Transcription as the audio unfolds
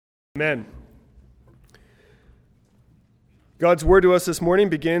Amen. God's word to us this morning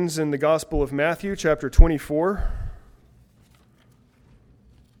begins in the Gospel of Matthew, chapter 24,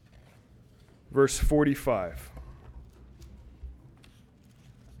 verse 45.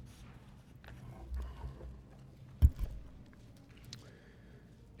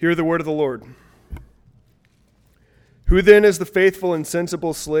 Hear the word of the Lord. Who then is the faithful and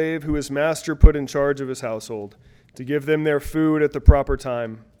sensible slave who his master put in charge of his household, to give them their food at the proper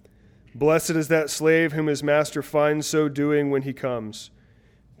time? Blessed is that slave whom his master finds so doing when he comes.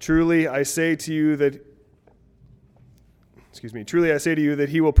 Truly I say to you that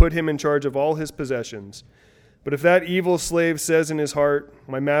he will put him in charge of all his possessions. But if that evil slave says in his heart,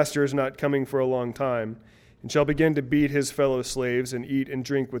 my master is not coming for a long time, and shall begin to beat his fellow slaves and eat and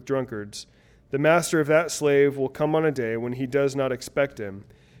drink with drunkards, the master of that slave will come on a day when he does not expect him,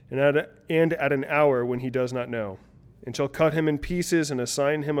 and at an hour when he does not know, and shall cut him in pieces and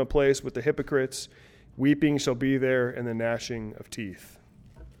assign him a place with the hypocrites. Weeping shall be there and the gnashing of teeth.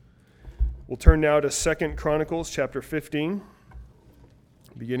 We'll turn now to 2 Chronicles chapter 15,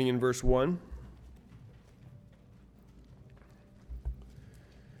 beginning in verse 1.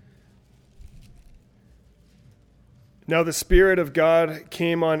 Now the Spirit of God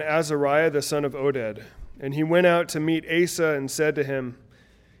came on Azariah the son of Oded, and he went out to meet Asa and said to him,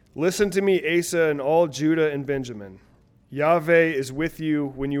 Listen to me, Asa, and all Judah and Benjamin. Yahweh is with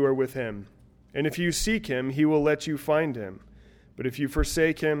you when you are with him. And if you seek him, he will let you find him. But if you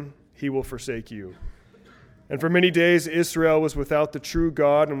forsake him, he will forsake you. And for many days Israel was without the true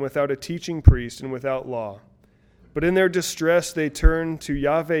God and without a teaching priest and without law. But in their distress they turned to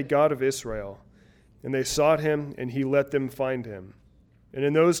Yahweh God of Israel. And they sought him, and he let them find him. And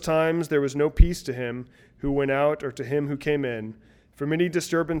in those times there was no peace to him who went out or to him who came in, for many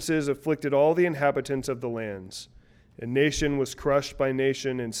disturbances afflicted all the inhabitants of the lands. And nation was crushed by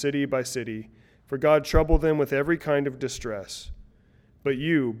nation and city by city, for God troubled them with every kind of distress. But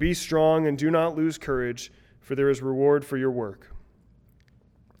you, be strong and do not lose courage, for there is reward for your work.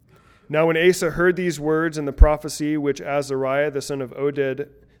 Now when Asa heard these words and the prophecy which Azariah the son of Oded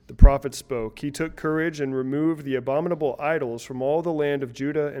the prophet spoke, he took courage and removed the abominable idols from all the land of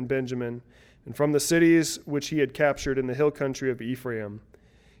Judah and Benjamin, and from the cities which he had captured in the hill country of Ephraim.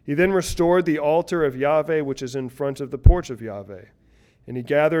 He then restored the altar of Yahweh which is in front of the porch of Yahweh. And he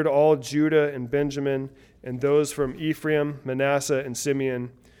gathered all Judah and Benjamin and those from Ephraim, Manasseh, and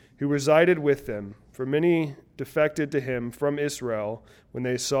Simeon, who resided with them, for many defected to him from Israel when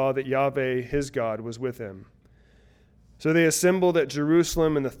they saw that Yahweh his God was with him. So they assembled at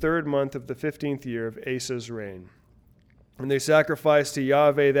Jerusalem in the 3rd month of the 15th year of Asa's reign. And they sacrificed to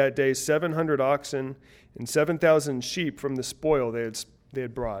Yahweh that day 700 oxen and 7,000 sheep from the spoil they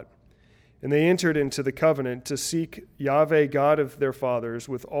had brought. And they entered into the covenant to seek Yahweh God of their fathers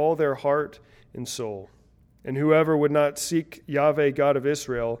with all their heart and soul. And whoever would not seek Yahweh God of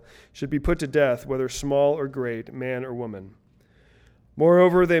Israel should be put to death, whether small or great, man or woman.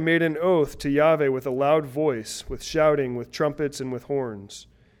 Moreover, they made an oath to Yahweh with a loud voice, with shouting, with trumpets, and with horns.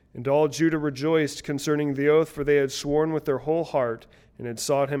 And all Judah rejoiced concerning the oath, for they had sworn with their whole heart and had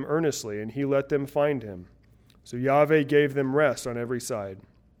sought him earnestly, and he let them find him. So Yahweh gave them rest on every side.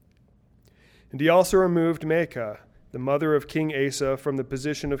 And he also removed Maacah, the mother of King Asa, from the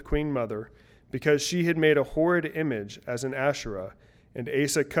position of queen mother, because she had made a horrid image as an Asherah, and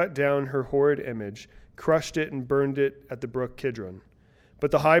Asa cut down her horrid image, crushed it, and burned it at the brook Kidron.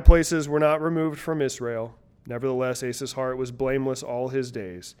 But the high places were not removed from Israel. Nevertheless, Asa's heart was blameless all his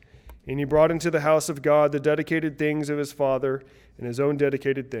days. And he brought into the house of God the dedicated things of his father and his own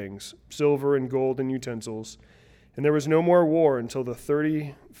dedicated things, silver and gold and utensils. And there was no more war until the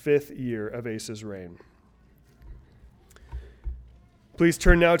 35th year of Asa's reign. Please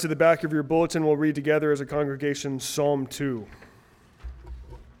turn now to the back of your bulletin. We'll read together as a congregation Psalm 2.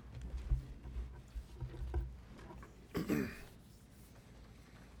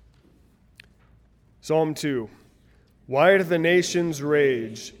 Psalm 2. Why do the nations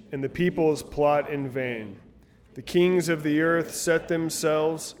rage and the peoples plot in vain? The kings of the earth set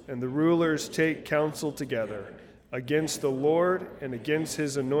themselves, and the rulers take counsel together against the Lord and against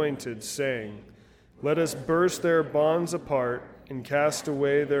his anointed, saying, Let us burst their bonds apart and cast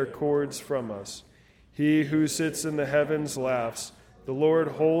away their cords from us. He who sits in the heavens laughs. The Lord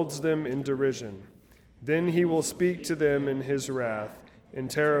holds them in derision. Then he will speak to them in his wrath and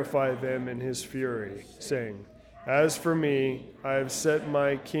terrify them in his fury, saying, As for me, I have set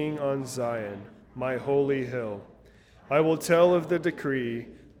my king on Zion, my holy hill. I will tell of the decree.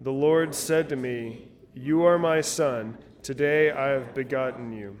 The Lord said to me, You are my son. Today I have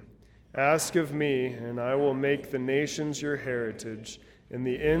begotten you. Ask of me, and I will make the nations your heritage, and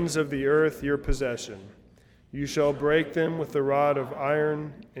the ends of the earth your possession. You shall break them with the rod of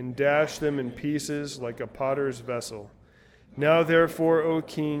iron, and dash them in pieces like a potter's vessel. Now therefore, O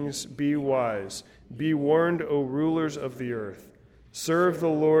kings, be wise. Be warned, O rulers of the earth. Serve the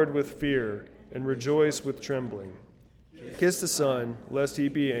Lord with fear, and rejoice with trembling. Kiss the Son, lest he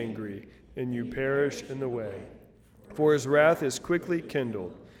be angry, and you perish in the way. For his wrath is quickly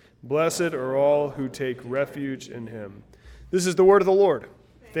kindled. Blessed are all who take refuge in him. This is the word of the Lord.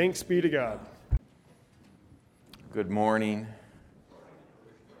 Thanks be to God. Good morning.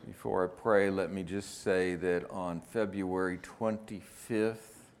 Before I pray, let me just say that on February 25th,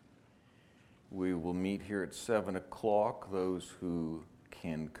 we will meet here at 7 o'clock, those who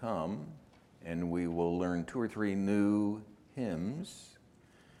can come, and we will learn 2 or 3 new hymns.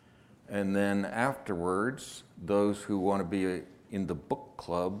 And then afterwards, those who want to be in the book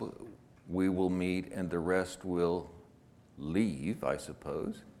club, we will meet and the rest will leave, I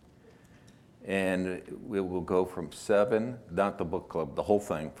suppose. And we will go from 7, not the book club, the whole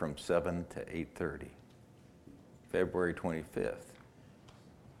thing, from 7 to 8:30, February 25th.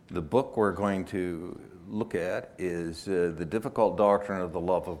 The book we're going to look at is The Difficult Doctrine of the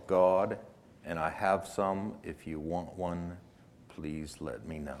Love of God, and I have some. If you want one, please let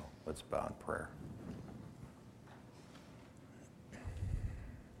me know. Let's bow in prayer.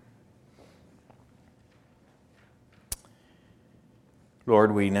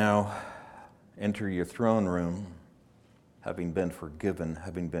 Lord, we now enter your throne room, having been forgiven,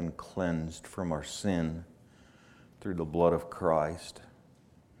 having been cleansed from our sin through the blood of Christ.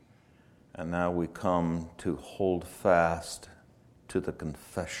 And now we come to hold fast to the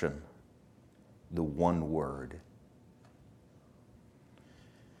confession, the one word.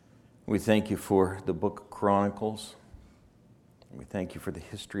 We thank you for the book of Chronicles. We thank you for the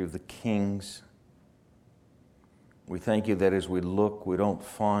history of the kings. We thank you that as we look, we don't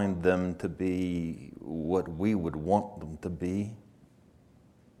find them to be what we would want them to be.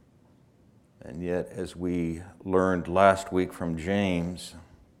 And yet, as we learned last week from James,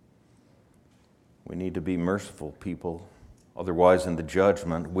 we need to be merciful people. Otherwise, in the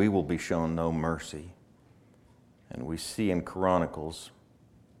judgment, we will be shown no mercy. And we see in Chronicles,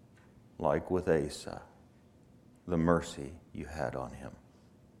 like with Asa, the mercy you had on him.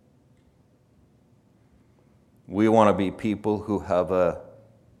 We want to be people who have a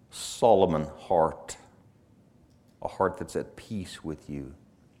Solomon heart, a heart that's at peace with you,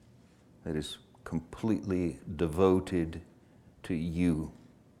 that is completely devoted to you.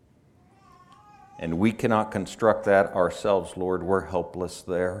 And we cannot construct that ourselves, Lord. We're helpless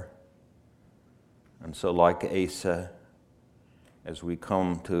there. And so like Asa, as we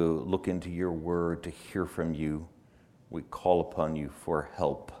come to look into your word, to hear from you, we call upon you for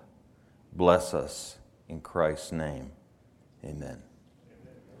help. Bless us. In Christ's name, amen.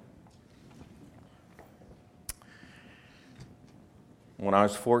 When I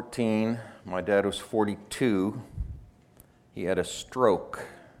was 14, my dad was 42. He had a stroke,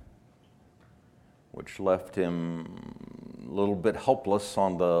 which left him a little bit helpless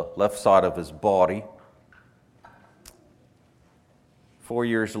on the left side of his body. 4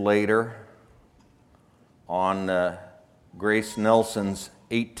 years later, on Grace Nelson's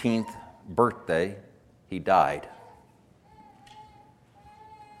 18th birthday, he died.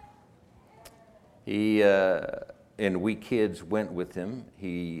 And we kids went with him.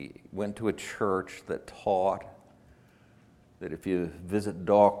 He went to a church that taught that if you visit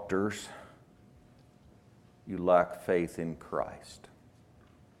doctors, you lack faith in Christ.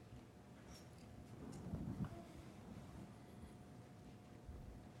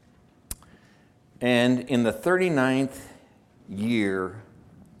 And in the 39th year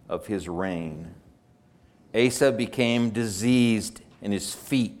of his reign, Asa became diseased in his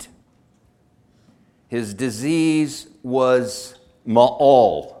feet. His disease was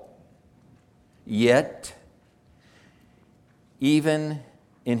Ma'al. Yet, even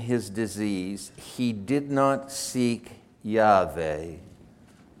in his disease, he did not seek Yahweh,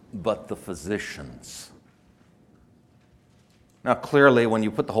 but the physicians. Now, clearly, when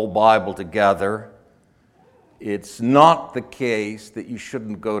you put the whole Bible together, it's not the case that you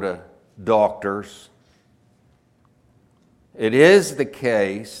shouldn't go to doctors. It is the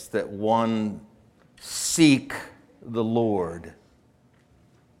case that one seek the Lord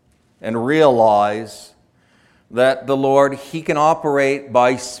and realize that the Lord, He can operate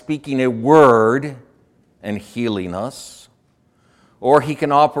by speaking a word and healing us, or He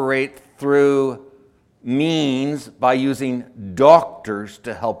can operate through means by using doctors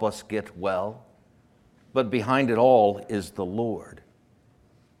to help us get well. But behind it all is the Lord.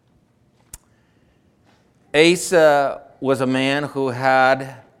 Asa was a man who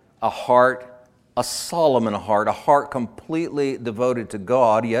had a heart, a Solomon heart, a heart completely devoted to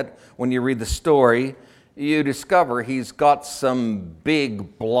God. Yet, when you read the story, you discover he's got some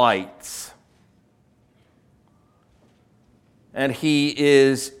big blights. And he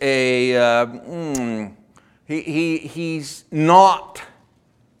is he's not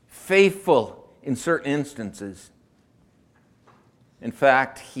faithful in certain instances. In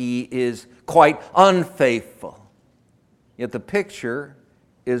fact, he is quite unfaithful. Yet the picture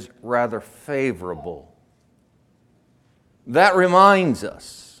is rather favorable. That reminds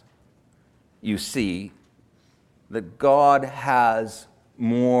us, you see, that God has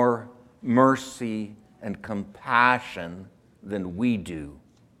more mercy and compassion than we do.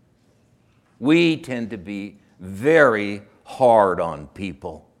 We tend to be very hard on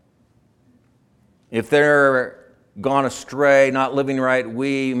people. If they're gone astray, not living right,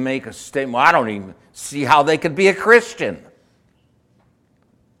 we make a statement, well, I don't even see how they could be a Christian.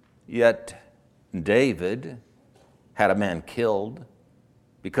 Yet David had a man killed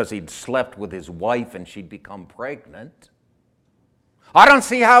because he'd slept with his wife and she'd become pregnant. I don't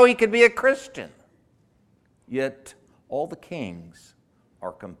see how he could be a Christian. Yet all the kings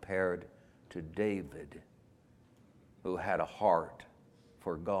are compared to David, who had a heart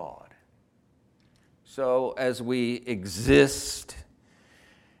for God. So as we exist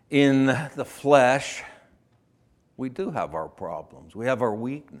in the flesh, we do have our problems. We have our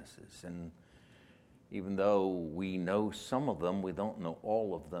weaknesses. And even though we know some of them, we don't know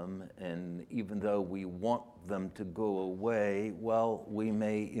all of them. And even though we want them to go away, well, we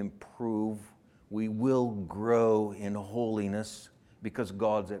may improve. We will grow in holiness because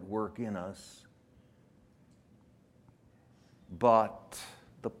God's at work in us. But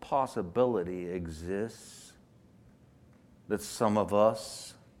the possibility exists that some of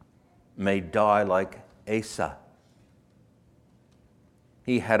us may die like Asa.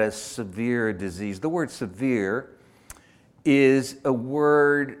 He had a severe disease. The word severe is a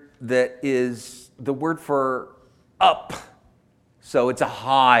word that is the word for up. So it's a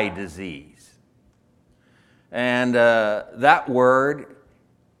high disease. And that word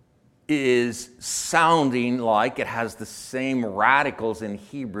is sounding like it has the same radicals in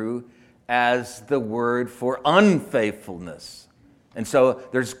Hebrew as the word for unfaithfulness. And so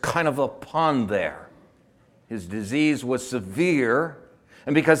there's kind of a pun there. His disease was severe,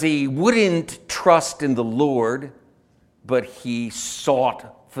 and because he wouldn't trust in the Lord, but he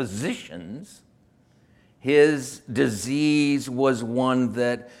sought physicians, his disease was one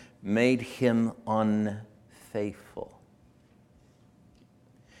that made him unfaithful.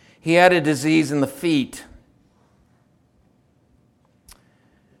 He had a disease in the feet.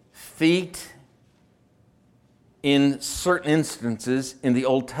 Feet, in certain instances in the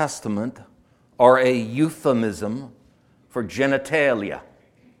Old Testament, are a euphemism for genitalia.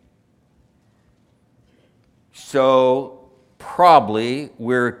 So probably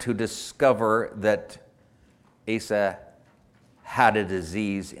we're to discover that Asa had a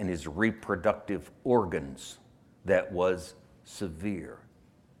disease in his reproductive organs that was severe.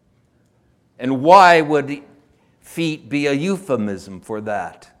 And why would feet be a euphemism for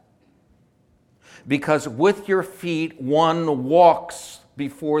that? Because with your feet, one walks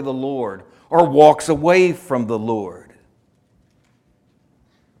before the Lord or walks away from the Lord.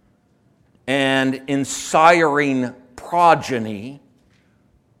 And in siring progeny,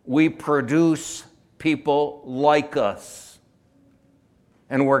 we produce people like us.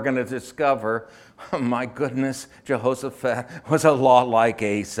 And we're going to discover, oh my goodness, Jehoshaphat was a lot like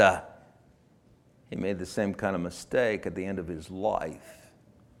Asa. He made the same kind of mistake at the end of his life.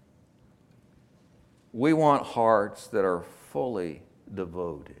 We want hearts that are fully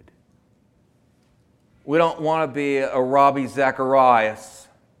devoted. We don't want to be a Ravi Zacharias,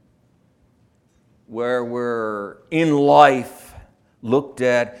 where we're in life looked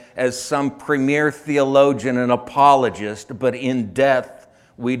at as some premier theologian and apologist, but in death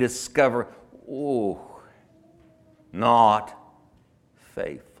we discover, not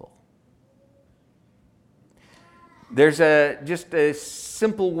faithful. There's just a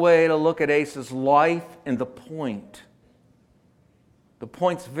simple way to look at Asa's life and the point. The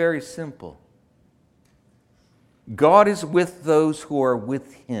point's very simple. God is with those who are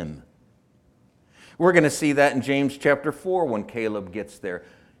with him. We're going to see that in James chapter 4 when Caleb gets there.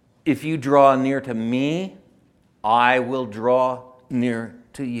 If you draw near to me, I will draw near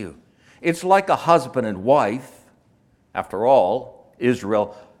to you. It's like a husband and wife. After all,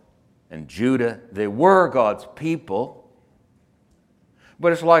 Israel and Judah, they were God's people.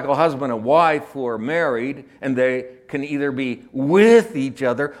 But it's like a husband and wife who are married, and they can either be with each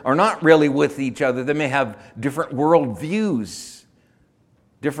other or not really with each other. They may have different worldviews,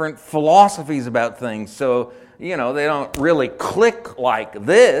 different philosophies about things. So, they don't really click like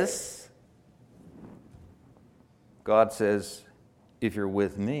this. God says, if you're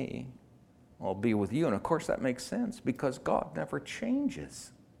with me, I'll be with you. And of course that makes sense because God never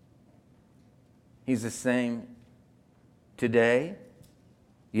changes. He's the same today,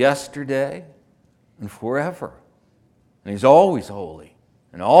 yesterday, and forever. And He's always holy,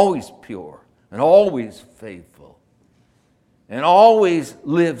 and always pure, and always faithful, and always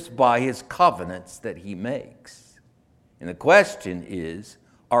lives by His covenants that He makes. And the question is,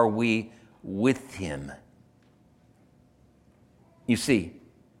 are we with Him? You see,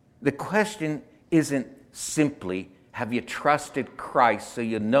 the question isn't simply, have you trusted Christ so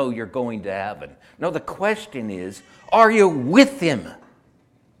you know you're going to heaven? No, the question is, are you with Him?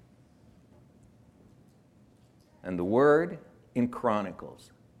 And the word in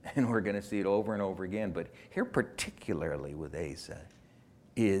Chronicles, and we're going to see it over and over again, but here particularly with Asa,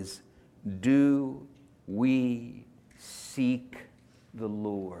 is, do we seek the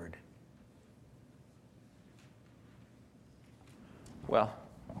Lord? Well,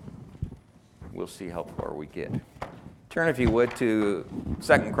 we'll see how far we get. Turn, if you would, to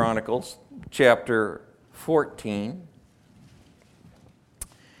 2 Chronicles chapter 14,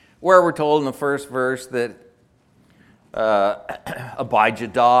 where we're told in the first verse that Abijah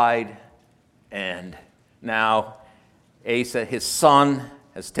died, and now Asa, his son,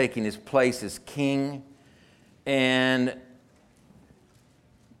 has taken his place as king, and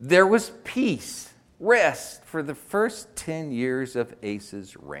there was peace, rest for the first 10 years of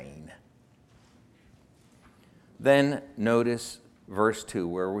Asa's reign. Then notice verse 2,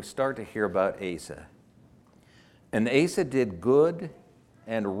 where we start to hear about Asa. And Asa did good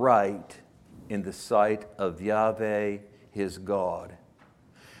and right in the sight of Yahweh his God.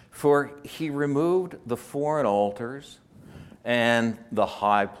 For he removed the foreign altars and the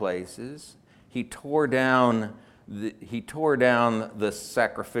high places. He tore down the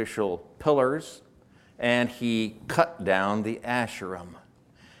sacrificial pillars, and he cut down the Asherim,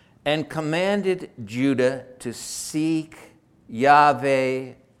 and commanded Judah to seek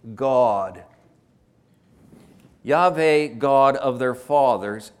Yahweh God, Yahweh God of their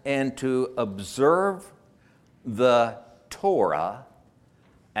fathers, and to observe the Torah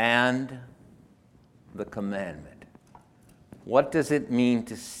and the commandment. What does it mean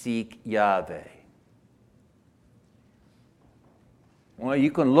to seek Yahweh? Well,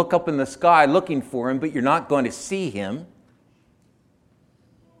 you can look up in the sky looking for Him, but you're not going to see Him.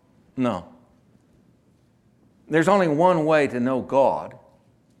 No. There's only one way to know God,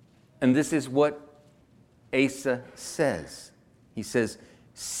 and this is what Asa says. He says,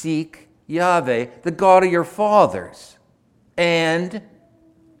 seek Yahweh, the God of your fathers. And,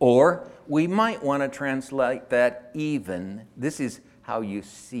 or we might want to translate that even, this is how you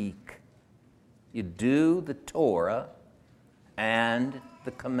seek. You do the Torah and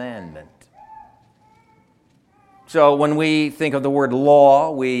the commandment. So when we think of the word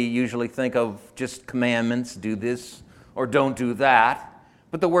law, we usually think of just commandments, do this or don't do that.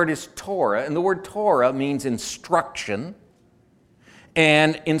 But the word is Torah, and the word Torah means instruction.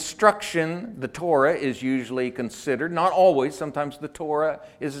 And instruction, the Torah, is usually considered, not always, sometimes the Torah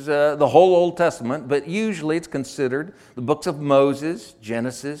is the whole Old Testament, but usually it's considered the books of Moses,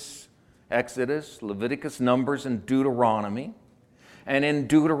 Genesis, Exodus, Leviticus, Numbers, and Deuteronomy. And in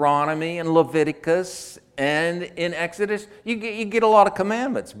Deuteronomy and Leviticus and in Exodus, you get a lot of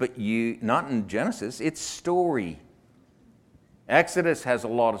commandments, but not in Genesis, it's story. Exodus has a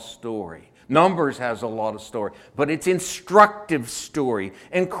lot of story. Numbers has a lot of story, but it's instructive story.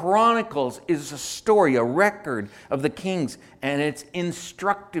 And Chronicles is a story, a record of the kings, and it's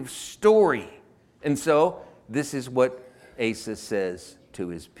instructive story. And so this is what Asa says to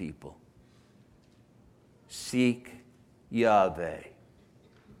his people. Seek Yahweh.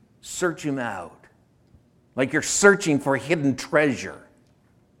 Search Him out, like you're searching for a hidden treasure.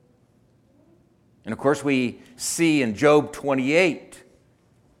 And of course we see in Job 28,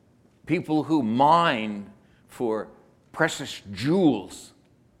 people who mine for precious jewels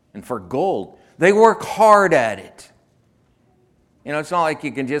and for gold. They work hard at it. It's not like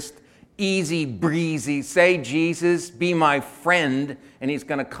you can just easy breezy say, Jesus, be my friend, and He's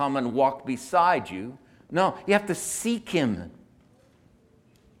going to come and walk beside you. No, you have to seek Him.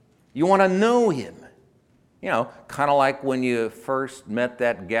 You want to know Him. Kind of like when you first met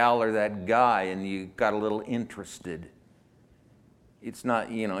that gal or that guy and you got a little interested. It's not,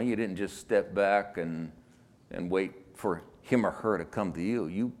 you didn't just step back and wait for him or her to come to you.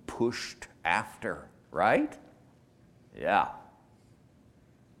 You pushed after, right? Yeah.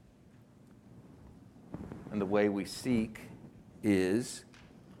 And the way we seek is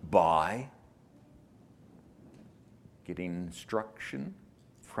by getting instruction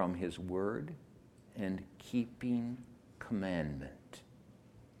from his word and keeping commandment.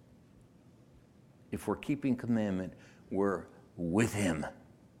 If we're keeping commandment, we're with him.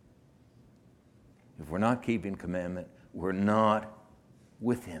 If we're not keeping commandment, we're not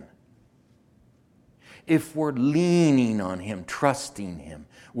with him. If we're leaning on him, trusting him,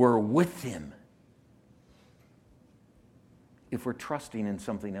 we're with him. If we're trusting in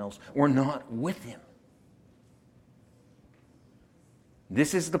something else, we're not with him.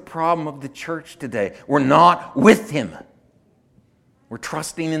 This is the problem of the church today. We're not with him. We're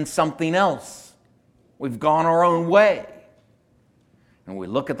trusting in something else. We've gone our own way. And we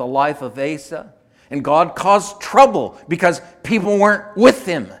look at the life of Asa, and God caused trouble because people weren't with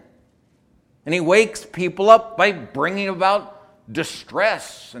him. And he wakes people up by bringing about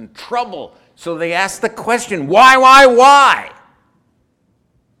distress and trouble. So they ask the question, why?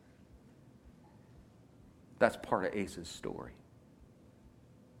 That's part of Asa's story.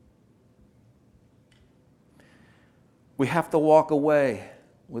 We have to walk away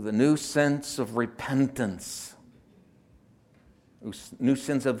with a new sense of repentance. New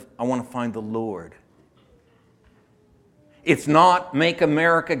sense of, I want to find the Lord. It's not make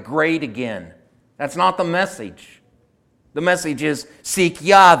America great again. That's not the message. The message is seek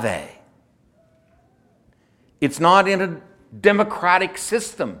Yahweh. It's not in a democratic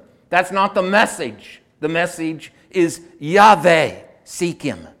system. That's not the message. The message is Yahweh. Seek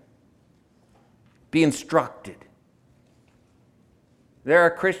him. Be instructed. There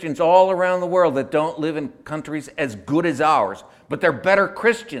are Christians all around the world that don't live in countries as good as ours, but they're better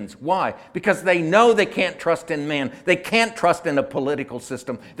Christians. Why? Because they know they can't trust in man. They can't trust in a political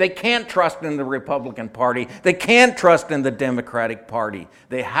system. They can't trust in the Republican Party. They can't trust in the Democratic Party.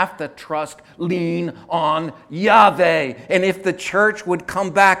 They have to lean on Yahweh. And if the church would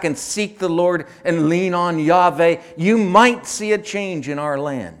come back and seek the Lord and lean on Yahweh, you might see a change in our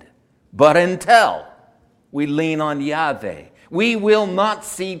land. But until we lean on Yahweh, we will not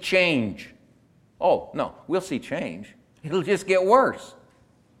see change. Oh, no, we'll see change. It'll just get worse.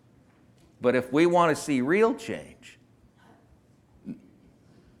 But if we want to see real change,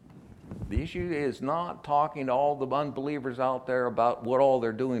 the issue is not talking to all the unbelievers out there about what all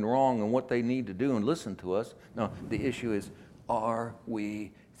they're doing wrong and what they need to do and listen to us. No, the issue is, are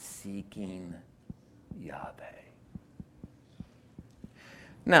we seeking Yahweh?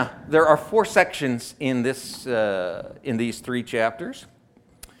 Now, there are 4 sections in these 3 chapters,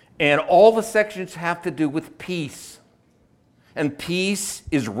 and all the sections have to do with peace. And peace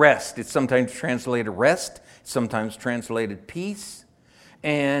is rest. It's sometimes translated rest, sometimes translated peace,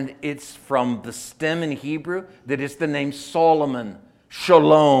 and it's from the stem in Hebrew that is the name Solomon,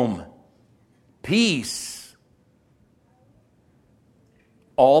 shalom, peace.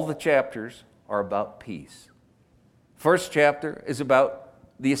 All the chapters are about peace. First chapter is about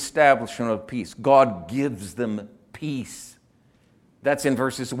the establishment of peace. God gives them peace. That's in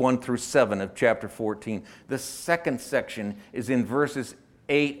verses 1 through 7 of chapter 14. The second section is in verses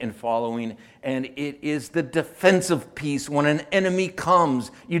 8 and following, and it is the defense of peace. When an enemy comes,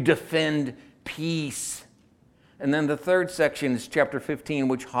 you defend peace. And then the third section is chapter 15,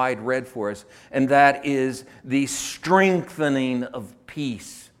 which Hyde read for us, and that is the strengthening of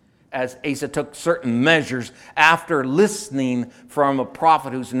peace, as Asa took certain measures after listening from a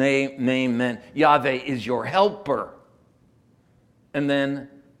prophet whose name meant Yahweh is your helper. And then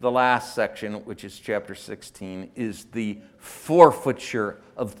the last section, which is chapter 16, is the forfeiture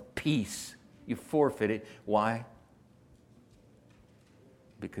of peace. You forfeit it. Why?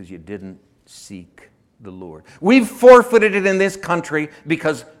 Because you didn't seek the Lord. We've forfeited it in this country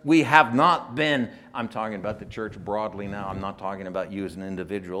because we have not been, I'm talking about the church broadly now, I'm not talking about you as an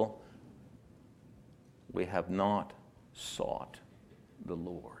individual. We have not sought the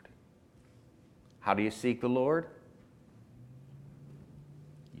Lord. How do you seek the Lord?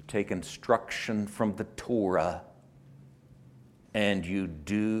 You take instruction from the Torah and you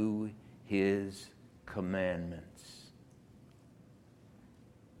do his commandments.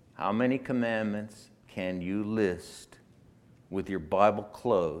 How many commandments can you list with your Bible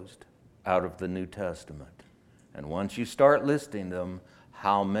closed out of the New Testament? And once you start listing them,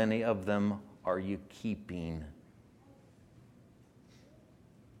 how many of them are you keeping?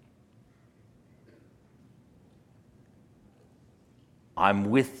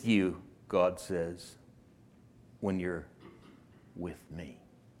 I'm with you, God says, when you're with me.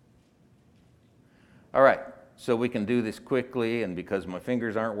 All right, so we can do this quickly, and because my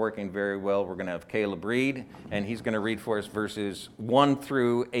fingers aren't working very well, we're going to have Caleb read, and he's going to read for us verses 1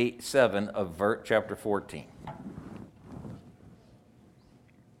 through 7 of chapter 14.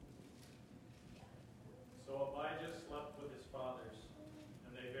 So Abijah slept with his fathers,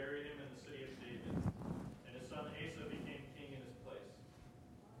 and they buried him in the city of David, and his son Asa became king in his place.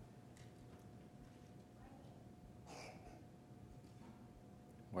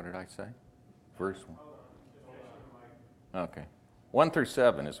 What did I say? Verse 1. Okay. 1 through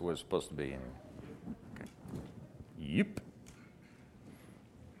 7 is what it's supposed to be anyway. Okay. Yep.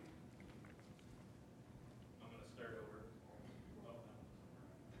 I'm going to start over. All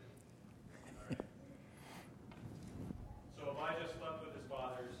right. So Abijah slept with his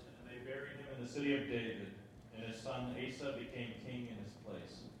fathers, and they buried him in the city of David, and his son Asa became king in his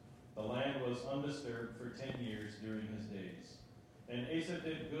place. The land was undisturbed for 10 years during his days. And Asa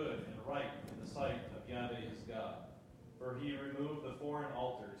did good and right in the sight of Yahweh his God. For he removed the foreign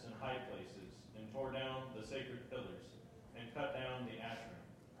altars and high places, and tore down the sacred pillars, and cut down the Asherim,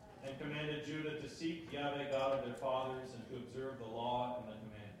 and commanded Judah to seek Yahweh God of their fathers, and to observe the law and the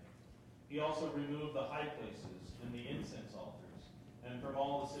commandment. He also removed the high places and the incense altars, and from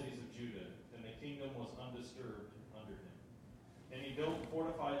all the cities of Judah, and the kingdom was undisturbed under him. And he built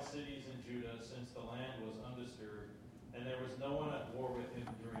fortified cities in Judah, since the land was undisturbed, and there was no one at war with him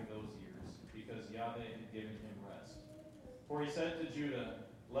during those years, because Yahweh had given him rest. For he said to Judah,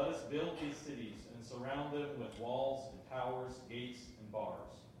 "Let us build these cities and surround them with walls and towers, gates and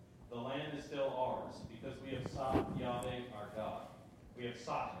bars. The land is still ours, because we have sought Yahweh our God. We have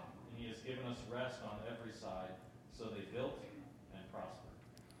sought him, and he has given us rest on every side." So they built and prospered.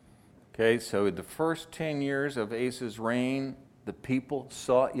 Okay, so the first 10 years of Asa's reign, the people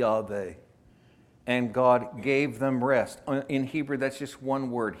sought Yahweh, and God gave them rest. In Hebrew, that's just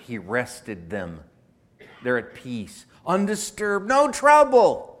one word. He rested them. They're at peace, undisturbed, no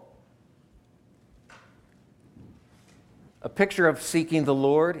trouble. A picture of seeking the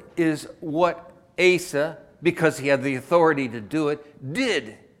Lord is what Asa, because he had the authority to do it,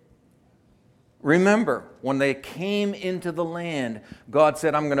 did. Remember, when they came into the land, God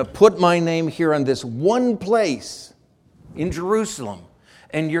said, "I'm going to put my name here on this one place in Jerusalem,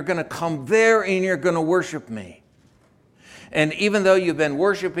 and you're going to come there and you're going to worship me." And even though you've been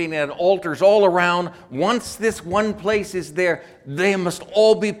worshiping at altars all around, once this one place is there, they must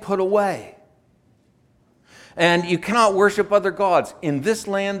all be put away. And you cannot worship other gods. In this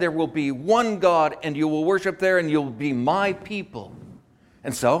land there will be one God, and you will worship there, and you'll be my people.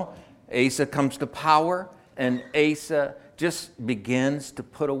 And so Asa comes to power, and Asa just begins to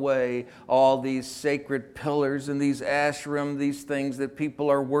put away all these sacred pillars and these Asherim, these things that people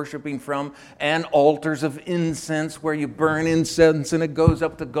are worshiping from, and altars of incense where you burn incense and it goes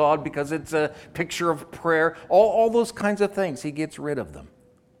up to God because it's a picture of prayer. All those kinds of things, he gets rid of them.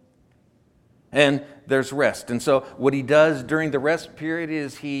 And there's rest. And so what he does during the rest period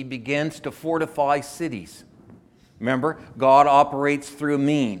is he begins to fortify cities. Remember, God operates through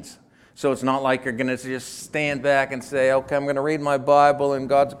means. So it's not like you're going to just stand back and say, "Okay, I'm going to read my Bible and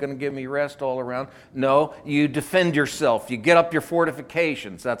God's going to give me rest all around." No, you defend yourself. You get up your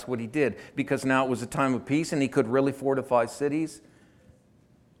fortifications. That's what he did, because now it was a time of peace and he could really fortify cities.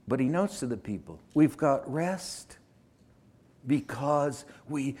 But he notes to the people, we've got rest because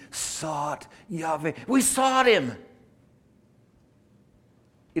we sought Yahweh. We sought him.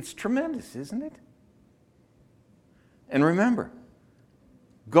 It's tremendous, isn't it? And remember,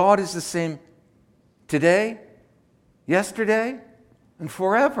 God is the same today, yesterday, and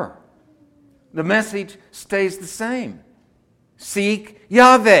forever. The message stays the same. Seek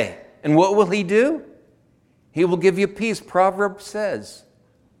Yahweh. And what will he do? He will give you peace. Proverbs says,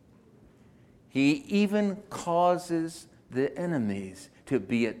 he even causes the enemies to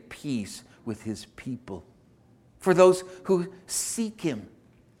be at peace with his people, for those who seek him.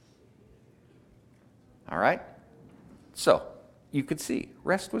 All right? So, you could see,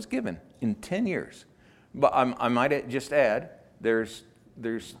 rest was given in 10 years. But I might just add, there's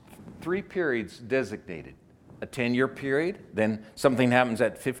 3 periods designated. A 10-year period, then something happens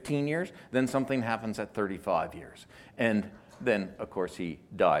at 15 years, then something happens at 35 years. And then, of course, he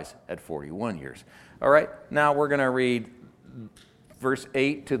dies at 41 years. All right, now we're going to read verse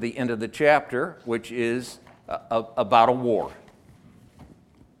 8 to the end of the chapter, which is about a war.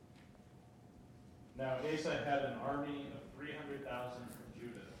 Now Asa had an army of 300,000 from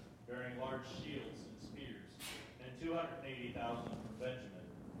Judah, bearing large shields and spears, and 280,000 from Benjamin,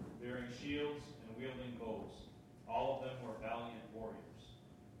 bearing shields and wielding bows. All of them were valiant warriors.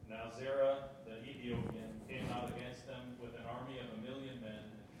 Now Zerah the Ethiopian came out against them with an army of 1,000,000 men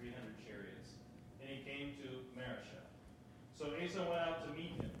and 300 chariots. And he came to Asa went out to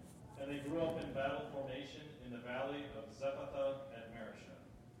meet him, and they grew up in battle formation in the valley of Zephathah at Marishah.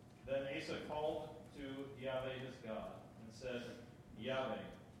 Then Asa called to Yahweh his God, and said, Yahweh,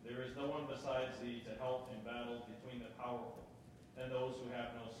 there is no one besides thee to help in battle between the powerful and those who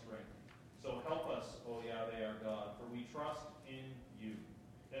have no strength. So help us, O Yahweh our God, for we trust in you.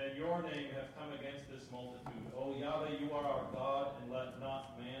 And in your name have come against this multitude. O Yahweh, you are our God, and let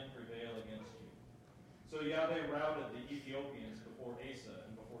not man prevail against you. So Yahweh routed the Ethiopians before Asa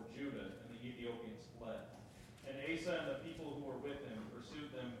and before Judah, and the Ethiopians fled. And Asa and the people who were with him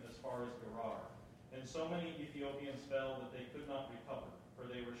pursued them as far as Gerar. And so many Ethiopians fell that they could not recover,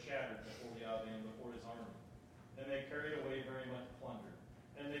 for they were shattered before Yahweh and before his army. And they carried away very much plunder.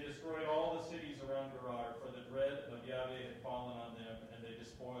 And they destroyed all the cities around Gerar, for the dread of Yahweh had fallen on them, and they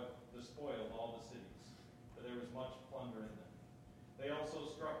despoiled all the cities, for there was much plunder in them. They also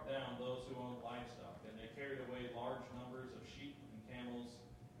struck down those who owned livestock, and they carried away large numbers of sheep and camels.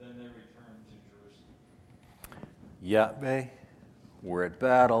 Then they returned to Jerusalem. Yahweh, we're at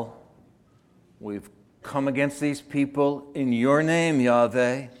battle. We've come against these people in your name,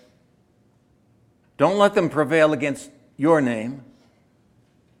 Yahweh. Don't let them prevail against your name.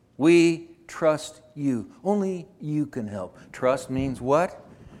 We trust you. Only you can help. Trust means what?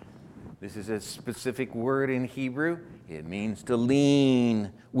 This is a specific word in Hebrew. It means to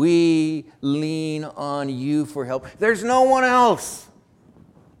lean. We lean on you for help. There's no one else.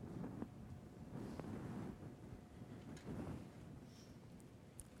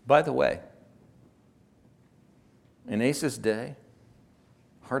 By the way, in Asa's day,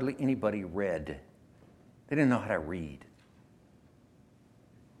 hardly anybody read. They didn't know how to read.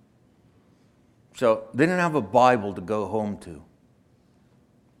 So they didn't have a Bible to go home to.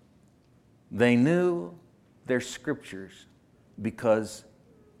 They knew their scriptures because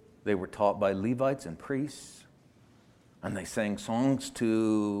they were taught by Levites and priests, and they sang songs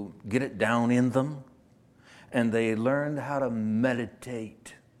to get it down in them, and they learned how to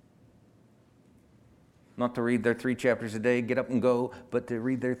meditate. Not to read their 3 chapters a day, get up and go, but to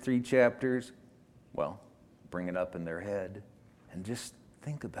read their 3 chapters, well, bring it up in their head and just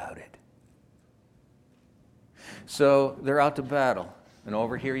think about it. So they're out to battle. And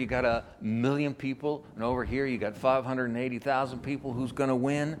over here you got 1 million people. And over here you got 580,000 people. Who's going to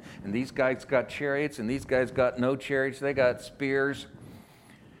win? And these guys got chariots. And these guys got no chariots. They got spears.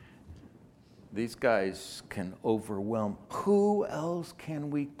 These guys can overwhelm. Who else can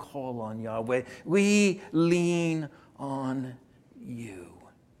we call on, Yahweh? We lean on you.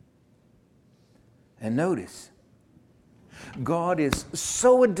 And notice, God is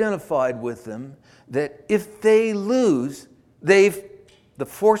so identified with them that if they lose, the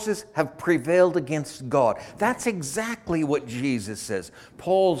forces have prevailed against God. That's exactly what Jesus says.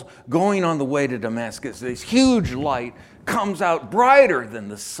 Paul's going on the way to Damascus. This huge light comes out brighter than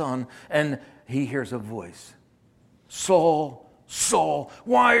the sun, and he hears a voice. Saul, Saul,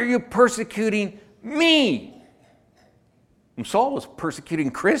 why are you persecuting me? And Saul was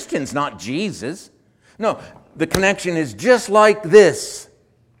persecuting Christians, not Jesus. No, the connection is just like this.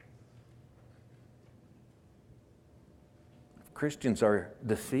 If Christians are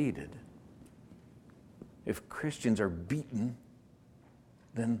defeated, if Christians are beaten,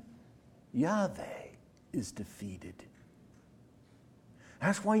 then Yahweh is defeated.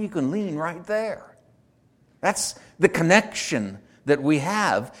 That's why you can lean right there. That's the connection that we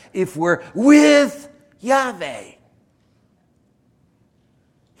have if we're with Yahweh.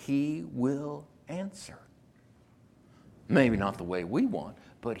 He will answer. Maybe not the way we want,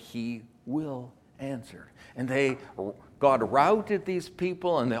 but he will answer. And God routed these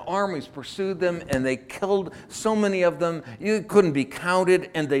people, and the armies pursued them, and they killed so many of them, you couldn't be counted,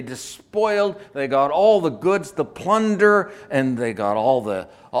 and they despoiled. They got all the goods, the plunder, and they got all the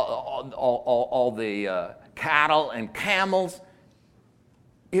cattle and camels.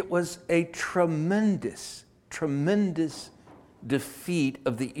 It was a tremendous, tremendous defeat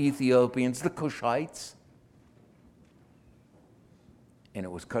of the Ethiopians, the Cushites. And it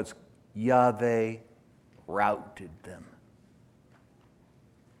was because Yahweh routed them.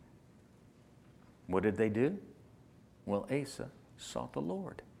 What did they do? Well, Asa sought the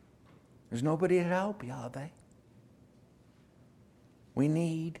Lord. There's nobody to help, Yahweh. We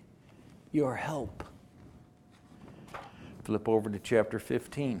need your help. Flip over to chapter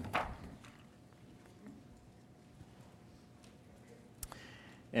 15.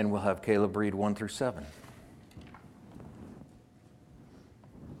 And we'll have Caleb read 1 through 7.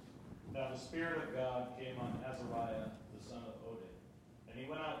 Now the Spirit of God came on Azariah, the son of Oded. And he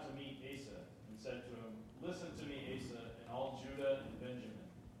went out to meet Asa, and said to him, Listen to me, Asa, and all Judah and Benjamin.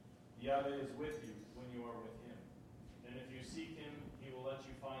 Yahweh is with you when you are with him. And if you seek him, he will let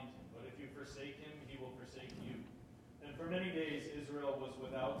you find him. But if you forsake him, he will forsake you. And for many days Israel was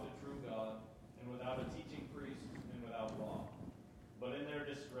without the true God, and without a teaching priest, and without law. But in their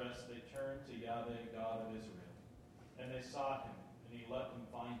distress they turned to Yahweh, God of Israel. And they sought him, and he let them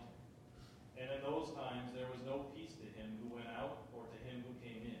find him. And in those times there was no peace to him who went out, or to him who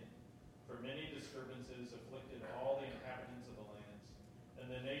came in. For many disturbances afflicted all the inhabitants of the lands, and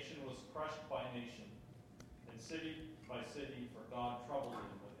the nation was crushed by nation, and city by city, for God troubled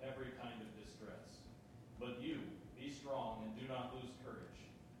them with every kind of distress. But you, be strong, and do not lose courage,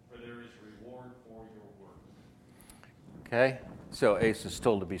 for there is reward for your work. Okay, so Asa is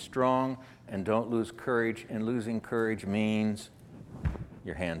told to be strong and don't lose courage, and losing courage means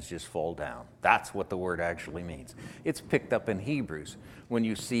your hands just fall down. That's what the word actually means. It's picked up in Hebrews when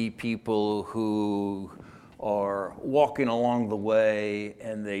you see people who are walking along the way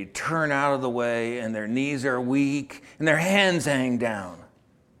and they turn out of the way and their knees are weak and their hands hang down.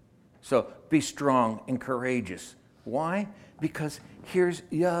 So be strong and courageous. Why? Because here's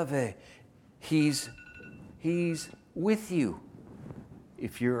Yahweh. He's with you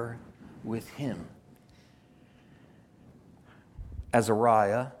if you're with him.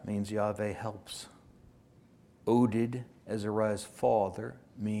 Azariah means Yahweh helps. Oded, Azariah's father,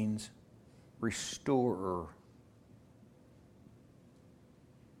 means restorer.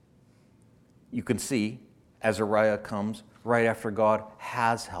 You can see Azariah comes right after God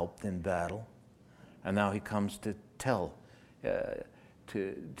has helped in battle, and now he comes to tell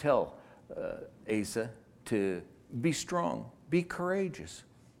Asa to be strong, be courageous.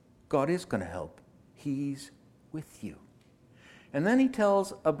 God is going to help. He's with you. And then he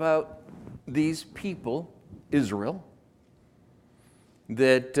tells about these people, Israel,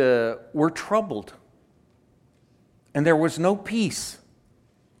 that were troubled. And there was no peace,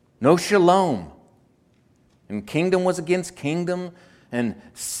 no shalom. And kingdom was against kingdom, and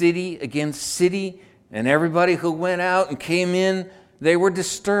city against city. And everybody who went out and came in, they were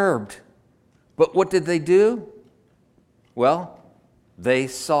disturbed. But what did they do? Well, they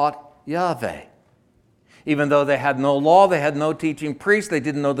sought Yahweh. Even though they had no law, they had no teaching priest, they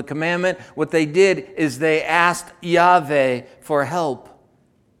didn't know the commandment, what they did is they asked Yahweh for help.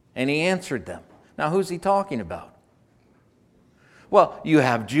 And he answered them. Now, who's he talking about? Well, you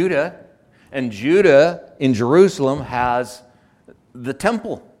have Judah, and Judah in Jerusalem has the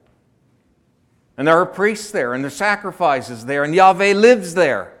temple. And there are priests there, and there are sacrifices there, and Yahweh lives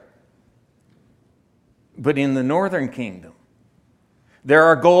there. But in the northern kingdom, there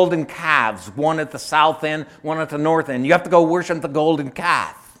are golden calves, one at the south end, one at the north end. You have to go worship the golden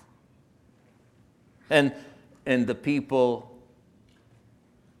calf. And the people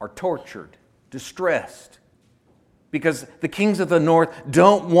are tortured, distressed, because the kings of the north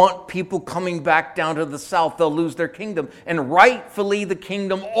don't want people coming back down to the south. They'll lose their kingdom. And rightfully, the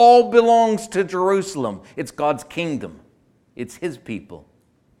kingdom all belongs to Jerusalem. It's God's kingdom. It's his people.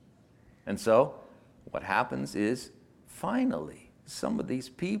 And so, what happens is, finally, some of these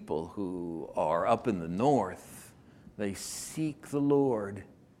people who are up in the north, they seek the Lord,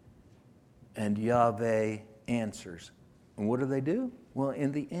 and Yahweh answers. And what do? Well,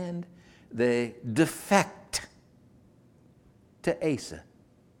 in the end, they defect to Asa.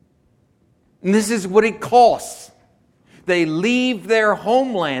 And this is what it costs. They leave their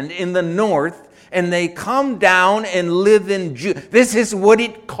homeland in the north, and they come down and live in Judah. This is what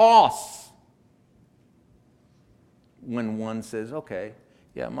it costs. When one says, okay,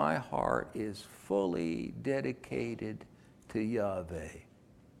 yeah, my heart is fully dedicated to Yahweh.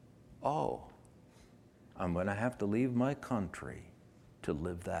 Oh, I'm going to have to leave my country to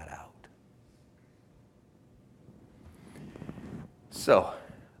live that out. So,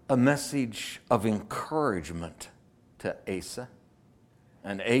 a message of encouragement to Asa.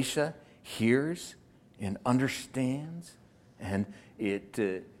 And Asa hears and understands, and it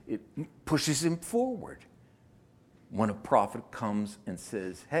pushes him forward. When a prophet comes and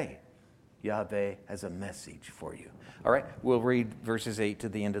says, hey, Yahweh has a message for you. All right, we'll read verses 8 to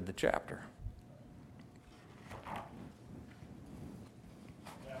the end of the chapter.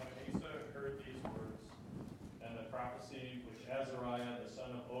 Now when Asa heard these words, and the prophecy which Azariah the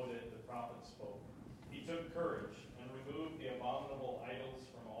son of Oded the prophet spoke, he took courage and removed the abominable idols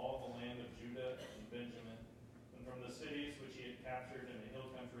from all the land of Judah and Benjamin, and from the cities which he had captured in the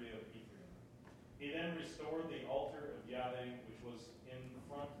hill country of Ephraim. He then restored the altar of Yahweh, which was in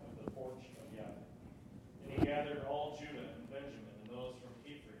front of the porch of Yahweh. And he gathered all Judah and Benjamin, and those from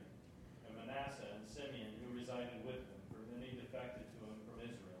Ephraim, and Manasseh and Simeon, who resided with him, for many defected to him from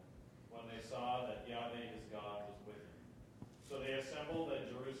Israel, when they saw that Yahweh his God was with him. So they assembled at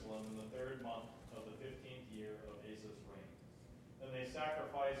Jerusalem in the 3rd month of the 15th year of Asa's Then they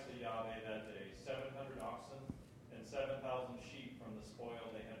sacrificed to Yahweh that day 700 oxen and 7,000 sheep from the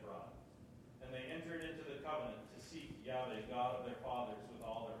spoil they had brought. And they entered into the covenant to seek Yahweh, God of their fathers, with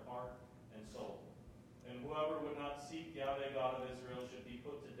all their heart and soul. And whoever would not seek Yahweh, God of Israel, should be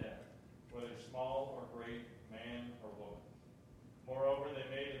put to death, whether small or great, man or woman. Moreover, they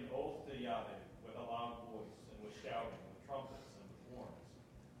made an oath to Yahweh with a loud voice, and with shouting, with trumpets, and with horns.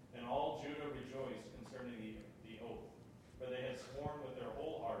 And all Judah rejoiced concerning the oath, for they had sworn with their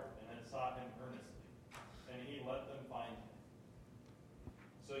whole heart, and had sought him earnestly, and he let them find him.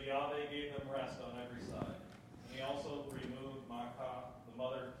 So Yahweh gave them rest on every side. And he also removed Maacah, the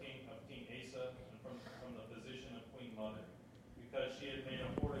mother of King Asa, from the position of queen mother, because she had made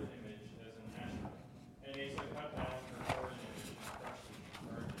a horrid image as an Asherah. And Asa cut down her horrid image and crushed it and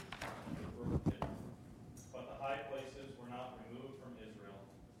burned it in the brook Kidron. But the high places were not removed from Israel.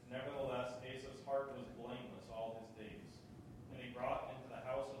 Nevertheless, Asa's heart was blameless all his days. And he brought into the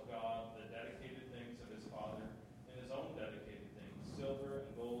house of God the dedicated things of his father, and his own dedicated things, silver and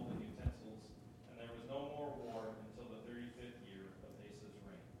gold and utensils. And there was no more war until the 35th year of Asa's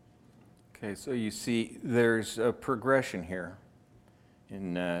reign. Okay, so you see there's a progression here.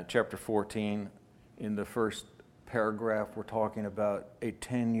 In chapter 14, in the first paragraph, we're talking about a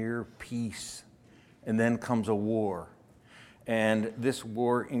 10-year peace, and then comes a war. And this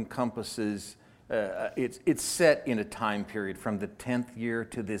war encompasses, it's set in a time period from the 10th year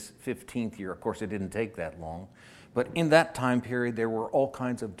to this 15th year. Of course, it didn't take that long. But in that time period, there were all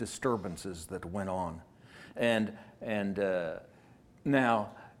kinds of disturbances that went on. And now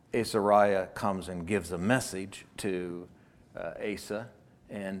Azariah comes and gives a message to Asa,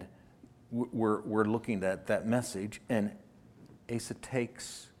 and we're looking at that message, and Asa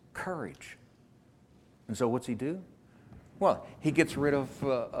takes courage. And so what's he do? Well, he gets rid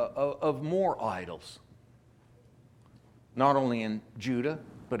of more idols. Not only in Judah,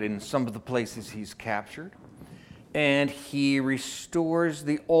 but in some of the places he's captured. And he restores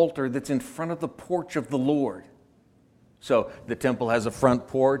the altar that's in front of the porch of the Lord. So the temple has a front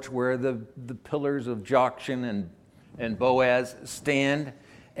porch where the pillars of Jokshan and Boaz stand.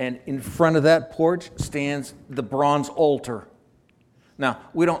 And in front of that porch stands the bronze altar. Now,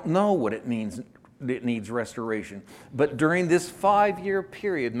 we don't know what it means. It needs restoration. But during this 5-year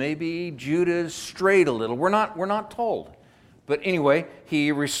period, maybe Judah strayed a little. We're not told. But anyway,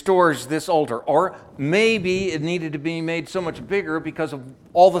 he restores this altar. Or maybe it needed to be made so much bigger because of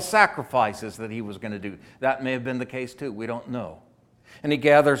all the sacrifices that he was going to do. That may have been the case too. We don't know. And he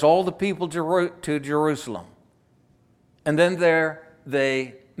gathers all the people to Jerusalem. And then there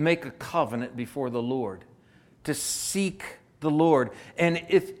they make a covenant before the Lord to seek the Lord. And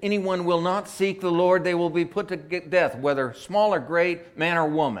if anyone will not seek the Lord, they will be put to death, whether small or great, man or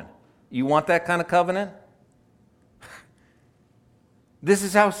woman. You want that kind of covenant? This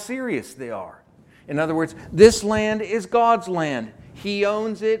is how serious they are. In other words, this land is God's land. He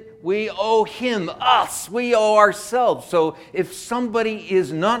owns it. We owe Him, us. We owe ourselves. So if somebody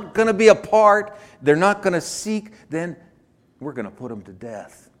is not going to be a part, they're not going to seek, then we're going to put them to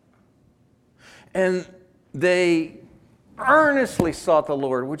death. And they earnestly sought the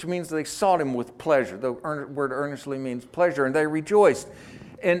Lord, which means they sought Him with pleasure. The word earnestly means pleasure, and they rejoiced.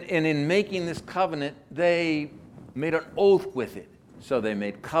 And in making this covenant, they made an oath with it. So they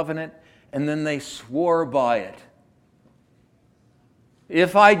made covenant, and then they swore by it.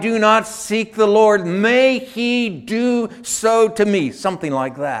 If I do not seek the Lord, may He do so to me. Something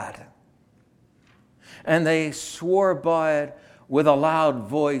like that. And they swore by it with a loud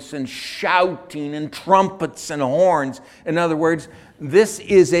voice and shouting and trumpets and horns. In other words, this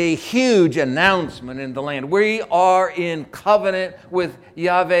is a huge announcement in the land. We are in covenant with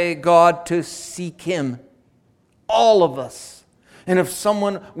Yahweh God to seek Him. All of us. And if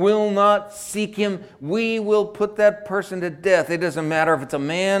someone will not seek Him, we will put that person to death. It doesn't matter if it's a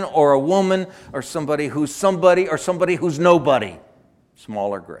man or a woman or somebody who's somebody or somebody who's nobody,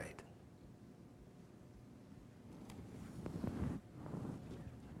 small or great.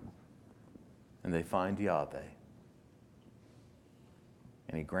 And they find Yahweh.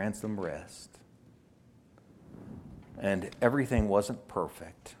 And He grants them rest. And everything wasn't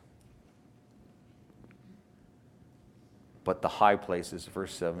perfect. But the high places,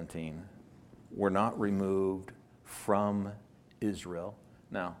 verse 17, were not removed from Israel.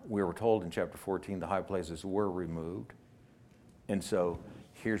 Now, we were told in chapter 14 the high places were removed. And so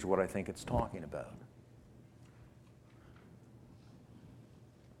here's what I think it's talking about.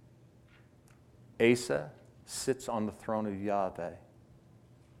 Asa sits on the throne of Yahweh,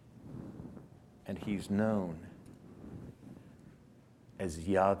 and he's known as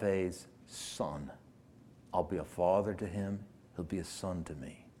Yahweh's son. I'll be a father to him, he'll be a son to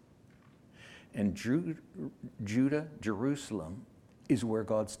me. And Judah, Jerusalem, is where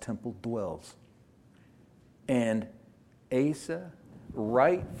God's temple dwells. And Asa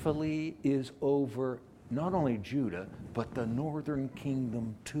rightfully is over not only Judah, but the northern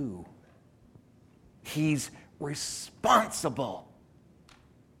kingdom too. He's responsible.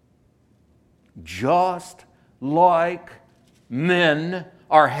 Just like men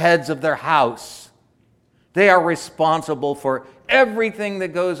are heads of their house. They are responsible for everything that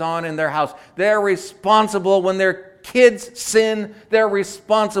goes on in their house. They're responsible when their kids sin. They're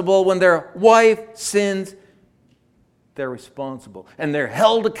responsible when their wife sins. They're responsible. And they're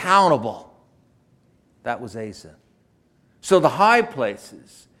held accountable. That was Asa. So the high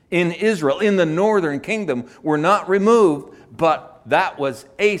places in Israel, in the northern kingdom, were not removed, but that was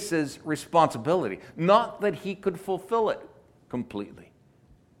Asa's responsibility. Not that he could fulfill it completely.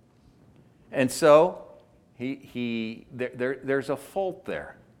 And so, there's a fault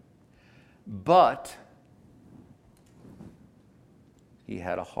there. But he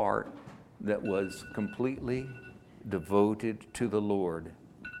had a heart that was completely devoted to the Lord.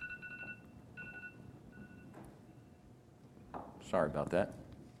 Sorry about that.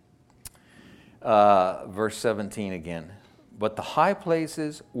 Verse 17 again. But the high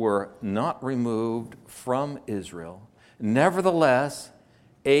places were not removed from Israel. Nevertheless,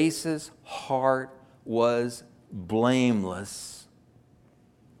 Asa's heart was blameless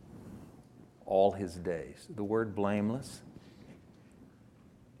all his days. The word blameless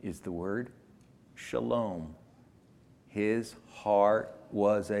is the word shalom. His heart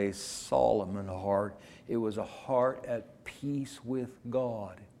was a Solomon heart. It was a heart at peace with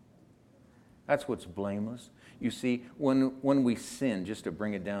God. That's what's blameless. You see, when we sin, just to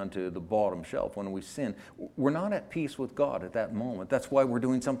bring it down to the bottom shelf, when we sin, we're not at peace with God at that moment. That's why we're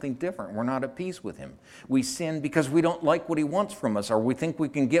doing something different. We're not at peace with Him. We sin because we don't like what He wants from us, or we think we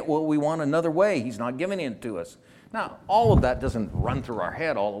can get what we want another way. He's not giving it to us. Now, all of that doesn't run through our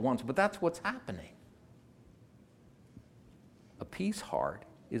head all at once, but that's what's happening. A peace heart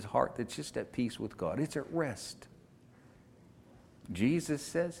is a heart that's just at peace with God. It's at rest. Jesus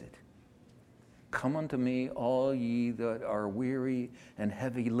says it. Come unto me, all ye that are weary and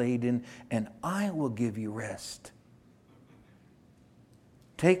heavy laden, and I will give you rest.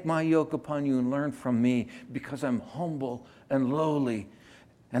 Take my yoke upon you and learn from me, because I'm humble and lowly,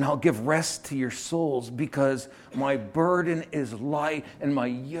 and I'll give rest to your souls, because my burden is light and my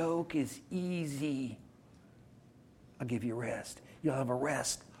yoke is easy. I'll give you rest. You'll have a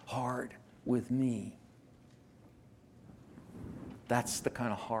rest heart with me. That's the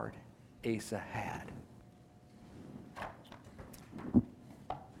kind of heart Asa had.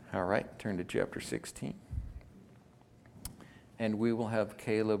 All right, turn to chapter 16. And we will have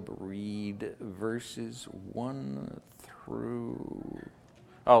Caleb read verses 1 through...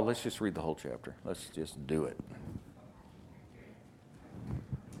 Oh, let's just read the whole chapter. Let's just do it.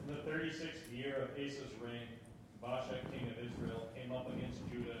 In the 36th year of Asa's reign, Baasha, king of Israel, came up against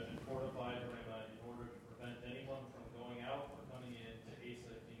Judah and fortified Ramah in order to prevent anyone from going out or coming in to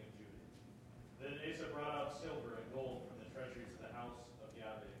Asa, king of Judah. Then Asa brought out silver and gold from the treasuries of the house of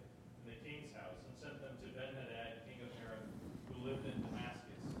Yahweh and the king's house, and sent them to Ben-Hadad, king of Aram, who lived in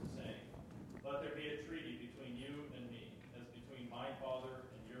Damascus, saying, Let there be a treaty between you and me, as between my father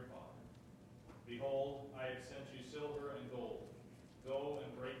and your father. Behold, I have sent you silver and gold. Go and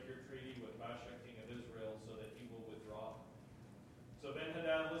break your treaty with Baasha, king of Israel, so that he will withdraw. So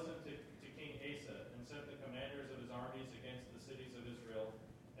Ben-Hadad listened to King Asa, and sent the commanders of his armies against the cities of Israel,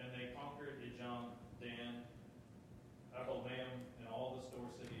 and they conquered Ijon, Dan, Abel-maim, and all the store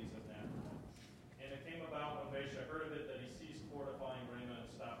cities of Naphtali. And it came about when Baasha heard of it that he ceased fortifying Ramah and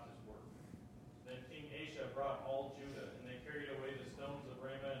stopped his work. Then King Asa brought all Judah, and they carried away the stones of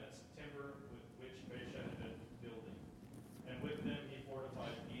Ramah and its timber with which Baasha had been building. And with them he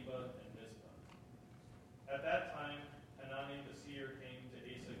fortified Geba and Mizpah. At that time, Hanani the seer came to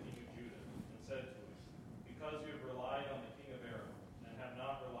Asa, king of Judah, and said to him, Because you have relied on the king of Aram, and have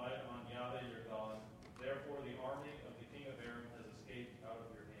not relied on Yahweh your God, therefore the army of the king of Aram has escaped out of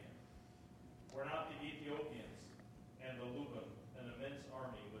your hand. Were not the Ethiopians and the Lubim an immense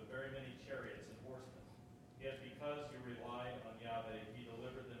army with very many chariots and horsemen? Yet because you relied on Yahweh, he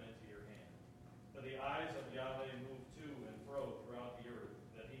delivered them into your hand. For the eyes of Yahweh move to and fro throughout the earth,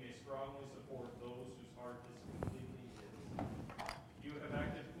 that he may strongly support those whose heart is completely his. You have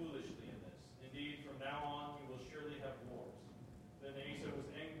acted foolishly in this. Indeed, from now on you will surely have wars. Then Asa was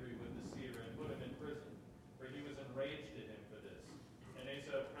angry with the seer and put him in prison, for he was enraged at him for this. And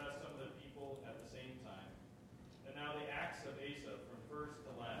Asa oppressed some of the people at the same time. And now the acts of Asa from first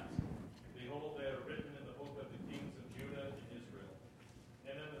to last, behold, they are written in the book of the kings of Judah and Israel.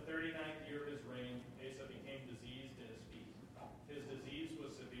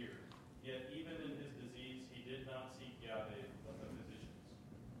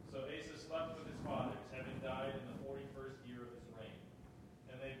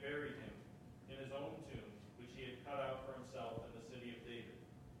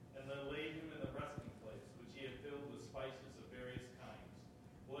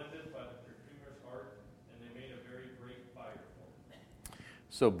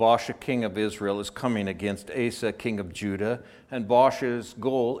 So Baasha, king of Israel, is coming against Asa, king of Judah, and Baasha's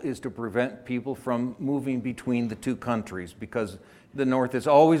goal is to prevent people from moving between the two countries because the north is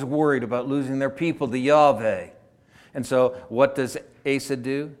always worried about losing their people to Yahweh. And so what does Asa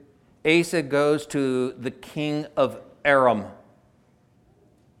do? Asa goes to the king of Aram,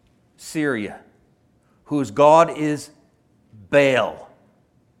 Syria, whose god is Baal.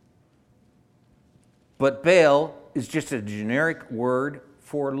 But Baal is just a generic word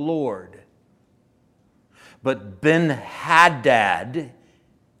for Lord. But Ben-Hadad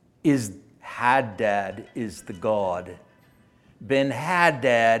is the god.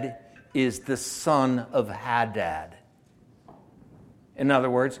 Ben-Hadad is the son of Hadad. In other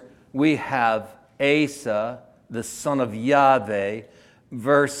words, we have Asa, the son of Yahweh,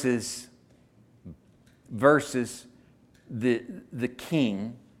 versus the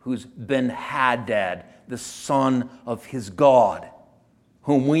king who's Ben-Hadad, the son of his god,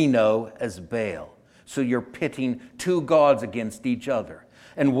 whom we know as Baal. So you're pitting two gods against each other.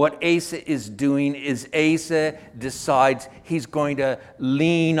 And what Asa is doing is Asa decides he's going to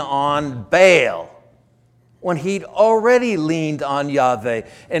lean on Baal when he'd already leaned on Yahweh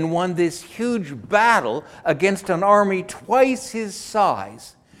and won this huge battle against an army twice his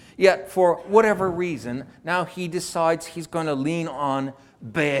size. Yet for whatever reason, now he decides he's going to lean on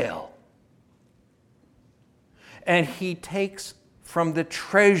Baal. And he takes from the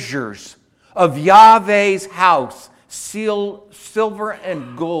treasures of Yahweh's house silver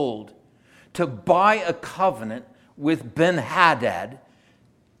and gold to buy a covenant with Ben-Hadad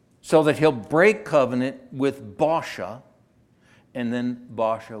so that he'll break covenant with Baasha, and then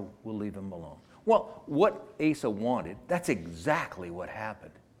Baasha will leave him alone. Well, what Asa wanted, that's exactly what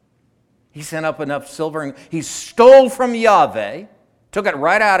happened. He sent up enough silver, and he stole from Yahweh, took it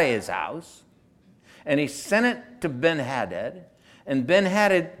right out of his house, and he sent it to Ben-Hadad, and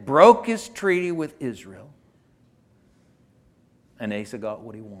Ben-Hadad broke his treaty with Israel, and Asa got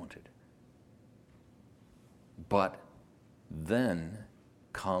what he wanted. But then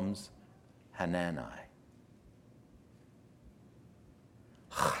comes Hanani.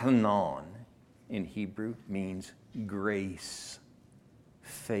 Hanan in Hebrew means grace,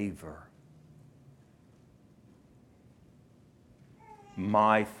 favor.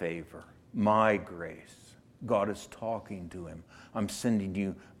 My favor, my grace. God is talking to him. I'm sending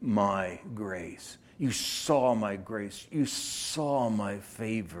you my grace. You saw my grace. You saw my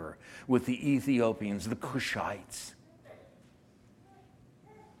favor with the Ethiopians, the Cushites.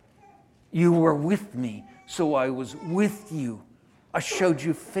 You were with me, so I was with you. I showed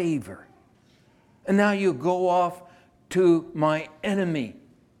you favor. And now you go off to my enemy,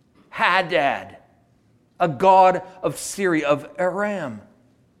 Hadad, a god of Syria, of Aram.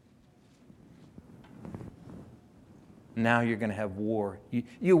 Now you're going to have war.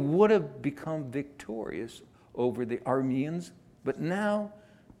 You would have become victorious over the Arameans, but now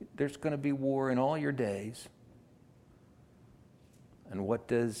there's going to be war in all your days. And what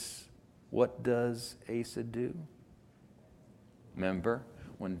does Asa do? Remember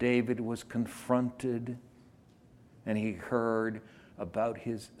when David was confronted and he heard about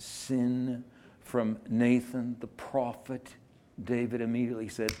his sin from Nathan the prophet, David immediately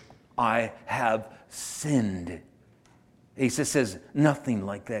said, I have sinned. Asa says nothing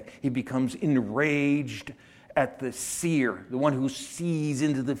like that. He becomes enraged at the seer, the one who sees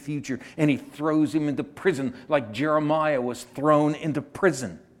into the future, and he throws him into prison like Jeremiah was thrown into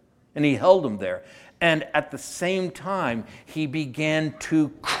prison. And he held him there. And at the same time, he began to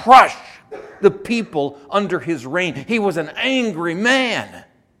crush the people under his reign. He was an angry man.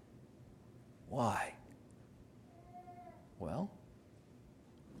 Why? Well,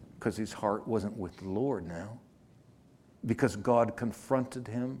 because his heart wasn't with the Lord now. Because God confronted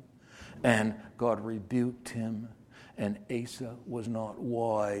him and God rebuked him, and Asa was not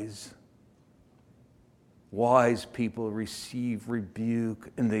wise. Wise people receive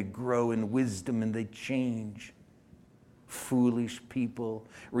rebuke and they grow in wisdom and they change. Foolish people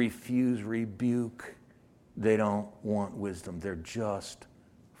refuse rebuke. They don't want wisdom. They're just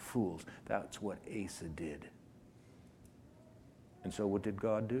fools. That's what Asa did. And so what did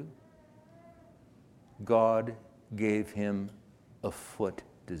God do? God gave him a foot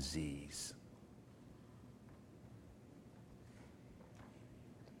disease.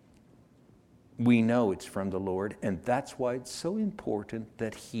 We know it's from the Lord, and that's why it's so important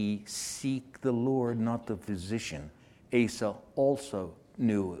that he seek the Lord, not the physician. Asa also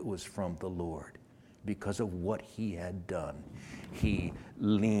knew it was from the Lord because of what he had done. He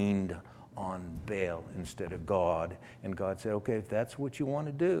leaned on Baal instead of God, and God said, okay, if that's what you want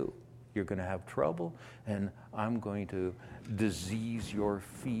to do, You're going to have trouble, and I'm going to disease your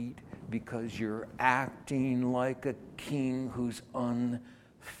feet because you're acting like a king who's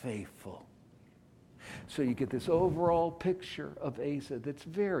unfaithful. So you get this overall picture of Asa that's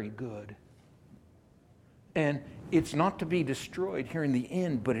very good. And it's not to be destroyed here in the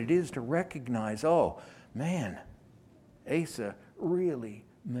end, but it is to recognize, oh, man, Asa really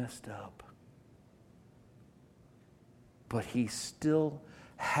messed up. But he still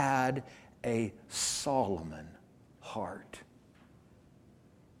had a Solomon heart.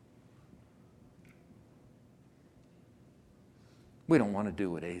 We don't want to do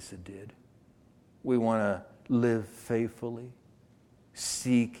what Asa did. We want to live faithfully,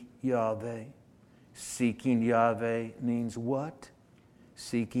 seek Yahweh. Seeking Yahweh means what?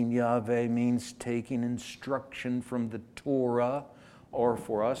 Seeking Yahweh means taking instruction from the Torah, or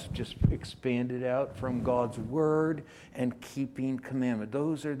for us, just expanded out from God's Word, and keeping commandment.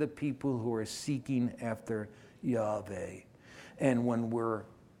 Those are the people who are seeking after Yahweh. And when we're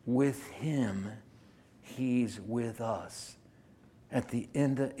with Him, He's with us. At the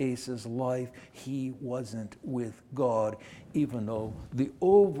end of Asa's life, he wasn't with God, even though the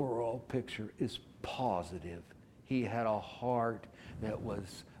overall picture is positive. He had a heart that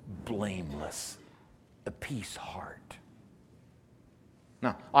was blameless, a peace heart.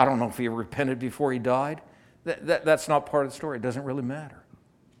 Now, I don't know if he repented before he died. That's not part of the story. It doesn't really matter.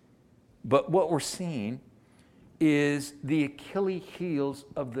 But what we're seeing is the Achilles heels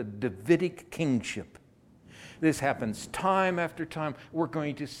of the Davidic kingship. This happens time after time. We're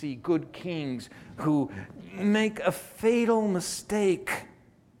going to see good kings who make a fatal mistake.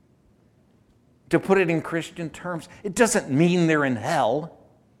 To put it in Christian terms, it doesn't mean they're in hell.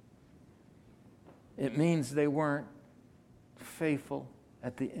 It means they weren't faithful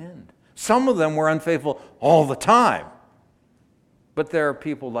at the end. Some of them were unfaithful all the time. But there are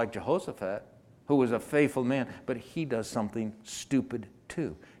people like Jehoshaphat, who was a faithful man, but he does something stupid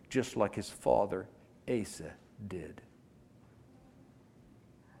too, just like his father Asa did.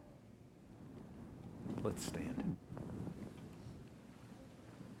 Let's stand.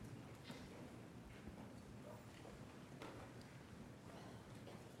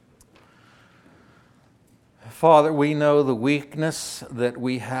 Father, we know the weakness that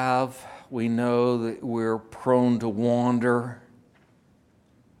we have. We know that we're prone to wander,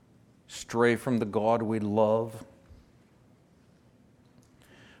 stray from the God we love.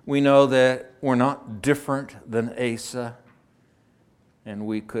 We know that we're not different than Asa, and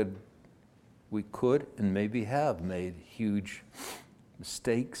we could and maybe have made huge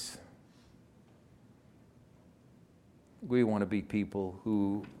mistakes. We want to be people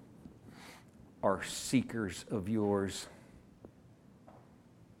who are seekers of yours.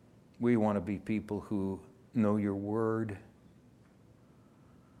 We want to be people who know your word.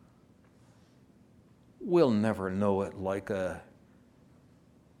 We'll never know it like a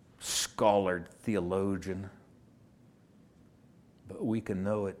scholared theologian, but we can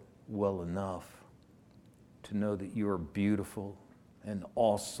know it well enough to know that you are beautiful and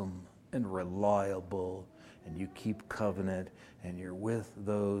awesome and reliable, and you keep covenant, and you're with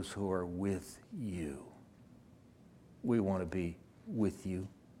those who are with you. We want to be with you.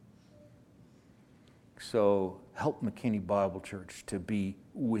 So help McKinney Bible Church to be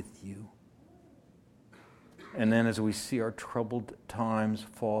with you. And then as we see our troubled times,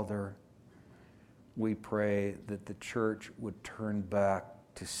 Father, we pray that the church would turn back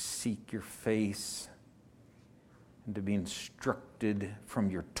to seek your face and to be instructed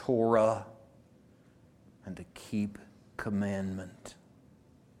from your Torah and to keep commandment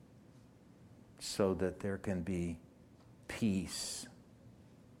so that there can be peace,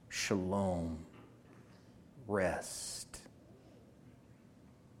 shalom, rest.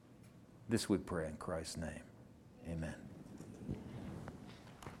 This we pray in Christ's name. Amen.